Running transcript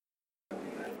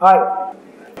Hi,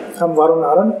 I'm Varun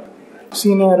Naran,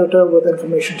 Senior Editor with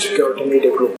Information Security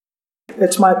Media Group.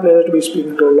 It's my pleasure to be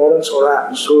speaking to Lawrence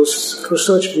Orans, who's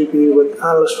Research VP with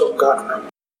Analyst from Gartner.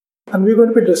 And we're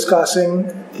going to be discussing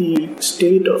the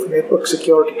state of network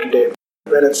security today,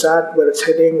 where it's at, where it's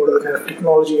heading, what are the kind of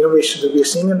technology innovations that we're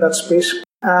seeing in that space,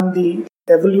 and the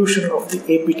evolution of the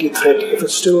APT threat, if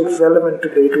it's still relevant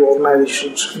today to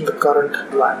organizations in the current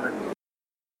environment.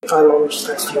 Hi, Lawrence.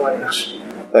 Thanks for joining us.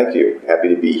 Thank you. Happy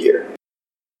to be here.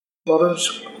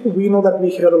 Lawrence, we know that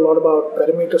we hear a lot about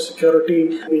perimeter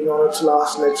security being on its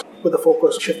last legs with the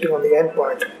focus shifting on the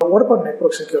endpoint. What about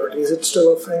network security? Is it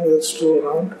still a thing? Is it still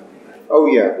around? Oh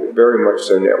yeah, very much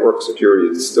so. Network security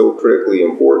is still critically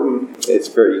important. It's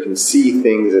very, you can see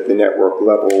things at the network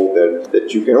level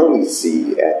that you can only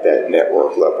see at that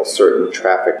network level. Certain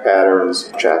traffic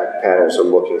patterns are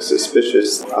looking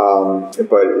suspicious,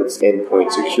 but it's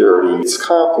endpoint security. It's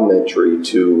complementary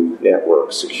to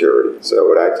network security. So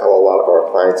what I tell a lot of our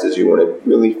clients is you want to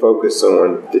really focus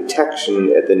on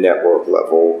detection at the network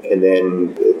level, and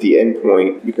then at the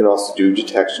endpoint you can also do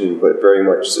detection, but very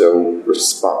much so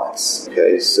response.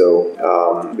 Okay, so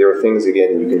there are things,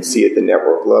 again, you can see at the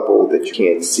network level that you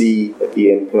can't see at the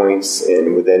endpoints,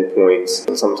 and with endpoints,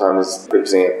 sometimes, for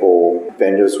example,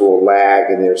 vendors will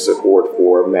lag in their support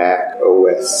for Mac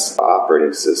OS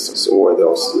operating systems, or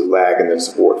they'll lag in their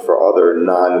support for other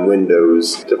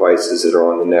non-Windows devices that are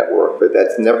on the network, but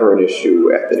that's never an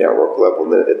issue at the network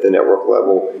level. At the network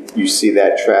level, you see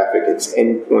that traffic, it's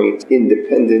endpoint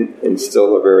independent and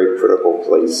still a very critical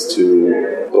place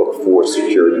to look for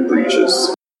security breaches.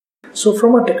 So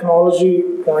from a technology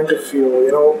point of view,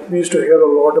 we used to hear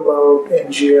a lot about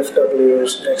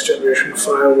NGFWs, next generation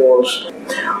firewalls.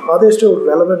 Are they still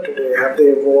relevant today? Have they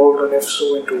evolved, and if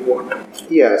so, into what?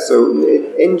 Yeah, so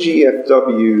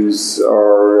NGFWs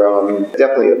are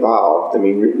definitely evolved. I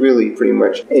mean, really pretty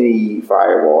much any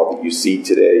firewall that you see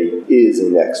today is a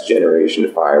next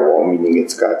generation firewall, meaning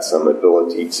it's got some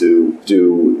ability to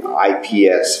do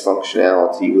IPS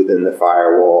functionality within the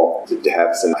firewall, to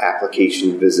have some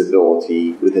application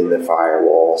visibility within the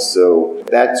firewall. So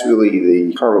that's really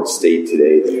the current state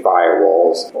today, the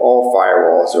firewalls. All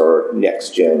firewalls are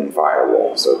next-gen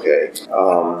firewalls, okay?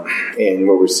 And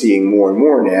what we're seeing more and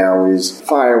more now is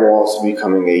firewalls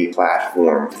becoming a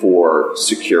platform for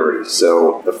security.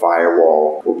 So the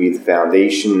firewall will be the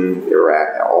foundation. They'll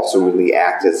also really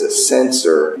act as a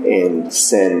sensor and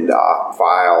send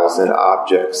files and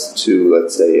objects to,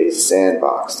 let's say, a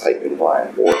sandbox type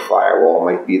environment. Or firewall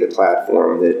might be the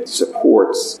platform that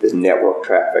supports the network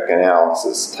traffic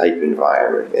analysis type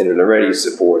environment. And it already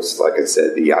supports, like I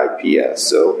said, the IPS.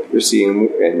 So you're seeing,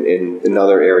 and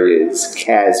another area is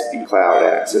CASB, Cloud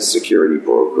Access Security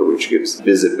Broker, which gives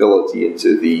visibility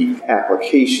into the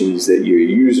applications that your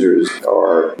users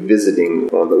are visiting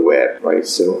on the web, right?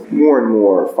 So more and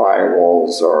more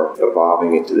firewalls are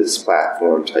evolving into this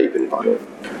platform type environment.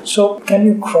 So can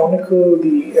you chronicle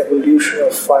the evolution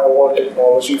of firewall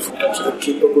technology in terms of the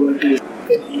capabilities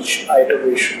in each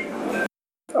iteration?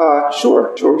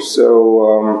 Sure.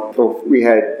 So we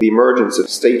had the emergence of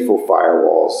stateful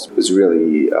firewalls was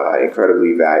really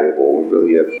incredibly valuable,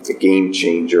 really a game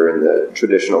changer in the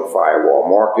traditional firewall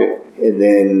market. And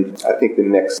then I think the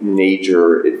next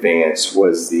major advance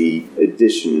was the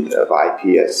addition of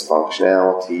IPS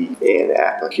functionality and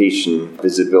application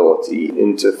visibility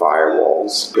into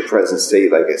firewalls. The present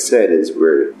state, like I said, is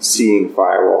we're seeing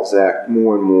firewalls act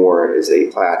more and more as a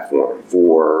platform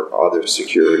for other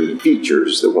security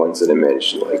features, the ones that I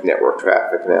mentioned, like network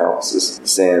traffic analysis,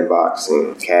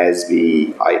 sandboxing,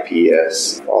 CASB,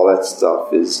 IPS. All that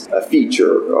stuff is a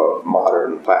feature of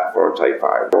modern platform-type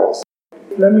firewalls.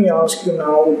 Let me ask you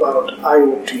now about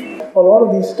IoT. A lot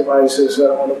of these devices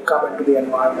that want to come into the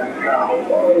environment now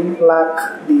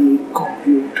lack the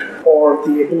compute or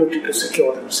the ability to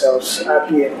secure themselves at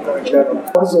the endpoint level.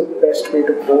 What is the best way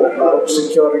to go about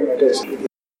securing it?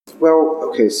 Well,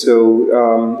 okay,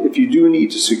 so if you do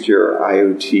need to secure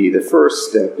IoT, the first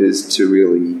step is to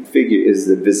really figure is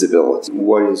the visibility.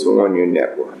 What is on your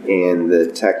network? And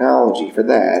the technology for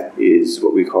that is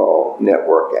what we call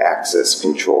network access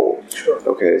control. Sure.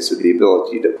 Okay, so the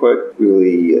ability to put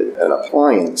really an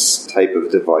appliance type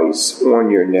of device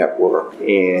on your network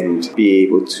and be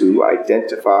able to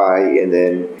identify and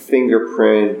then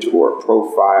fingerprint or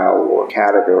profile or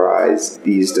categorize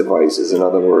these devices. In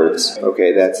other words,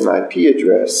 okay, that's an IP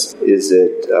address. Is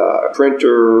it a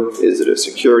printer? Is it a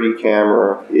security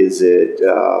camera? Is it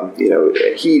a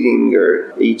heating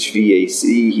or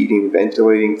HVAC, heating,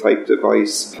 ventilating type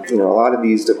device? A lot of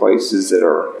these devices that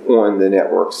are on the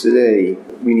networks today,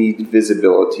 we need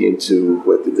visibility into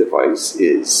what the device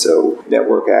is. So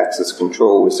network access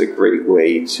control is a great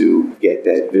way to get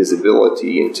that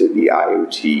visibility into the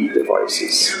IoT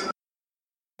devices.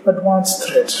 Advanced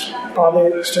threats, are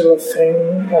they still a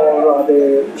thing, or are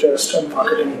they just a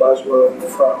marketing buzzword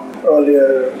from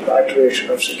earlier iteration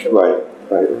of security?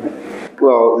 Right.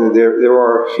 Well, there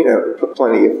are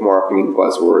plenty of marketing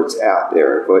buzzwords out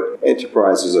there, but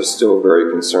enterprises are still very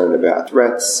concerned about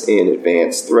threats and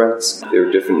advanced threats. There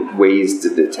are different ways to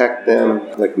detect them,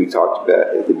 like we talked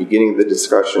about at the beginning of the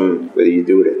discussion, whether you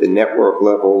do it at the network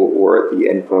level or at the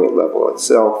endpoint level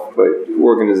itself. But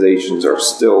organizations are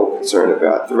still concerned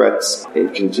about threats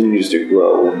and continues to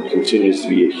grow and continues to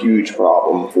be a huge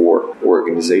problem for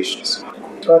organizations.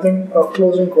 So I think a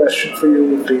closing question for you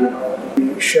would be,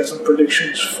 share some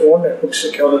predictions for network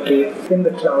security in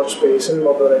the cloud space, in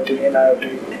mobility, in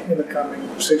IoT in the coming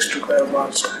 6 to 12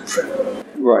 months time frame.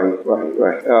 Right.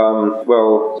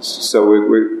 So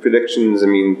we're predictions,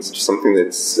 it's something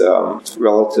that's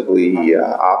relatively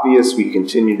obvious. We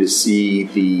continue to see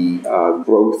the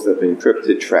growth of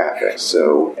encrypted traffic.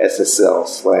 So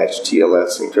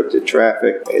SSL/TLS encrypted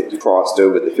traffic, it crossed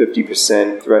over the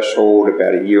 50% threshold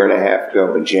about a year and a half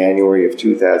ago in January of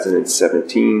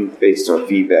 2017, based on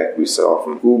feedback we saw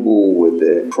from Google with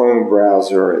the Chrome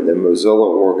browser and the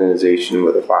Mozilla organization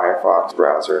with the Firefox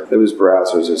browser. Those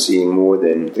browsers are seeing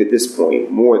at this point,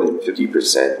 more than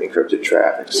 50% encrypted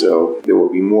traffic. So there will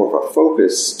be more of a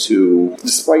focus to,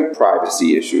 despite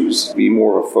privacy issues, be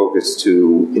more of a focus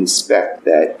to inspect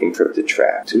that encrypted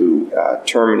traffic, to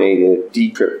terminate it,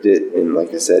 decrypt it, and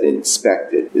like I said,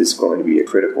 inspect it is going to be a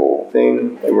critical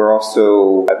thing. And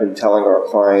I've been telling our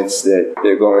clients that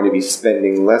they're going to be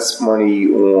spending less money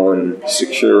on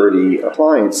security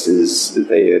appliances that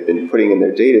they have been putting in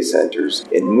their data centers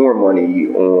and more money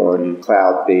on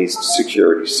cloud-based security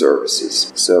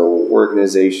services. So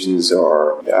organizations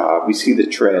we see the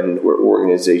trend where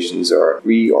organizations are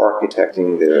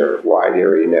re-architecting their wide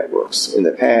area networks. In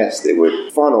the past, they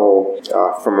would funnel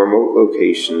from remote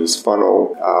locations,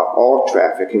 all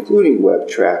traffic, including web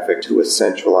traffic, to a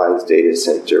centralized data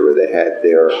center where they had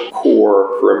their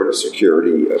core perimeter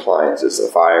security appliances, the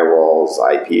firewalls,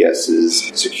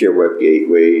 IPSs, secure web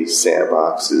gateways,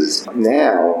 sandboxes.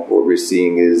 Now, what we're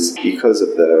seeing is because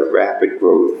of the rapid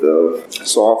growth of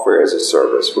software as a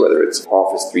service, whether it's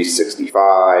Office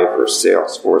 365 or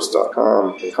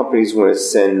Salesforce.com, companies want to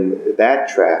send that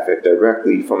traffic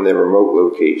directly from their remote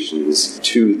locations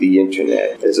to the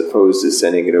internet, as opposed to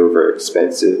sending it over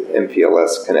expensive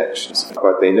MPLS connections.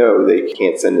 But they know they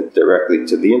can't send it directly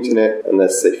to the internet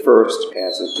unless they first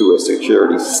pass it through a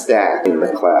security stack in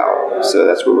the cloud. So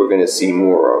that's what we're going to see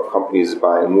more of. Companies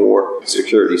buying more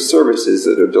security services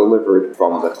that are delivered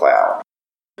from the cloud.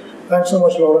 Thanks so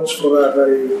much, Lawrence, for that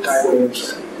very timely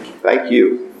insight. Thank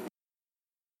you.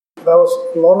 That was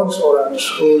Lawrence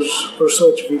Orange, who's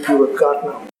Research VP with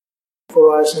Gartner.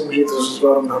 For ISMG, this is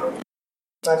Varun Haran.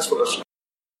 Thanks for listening.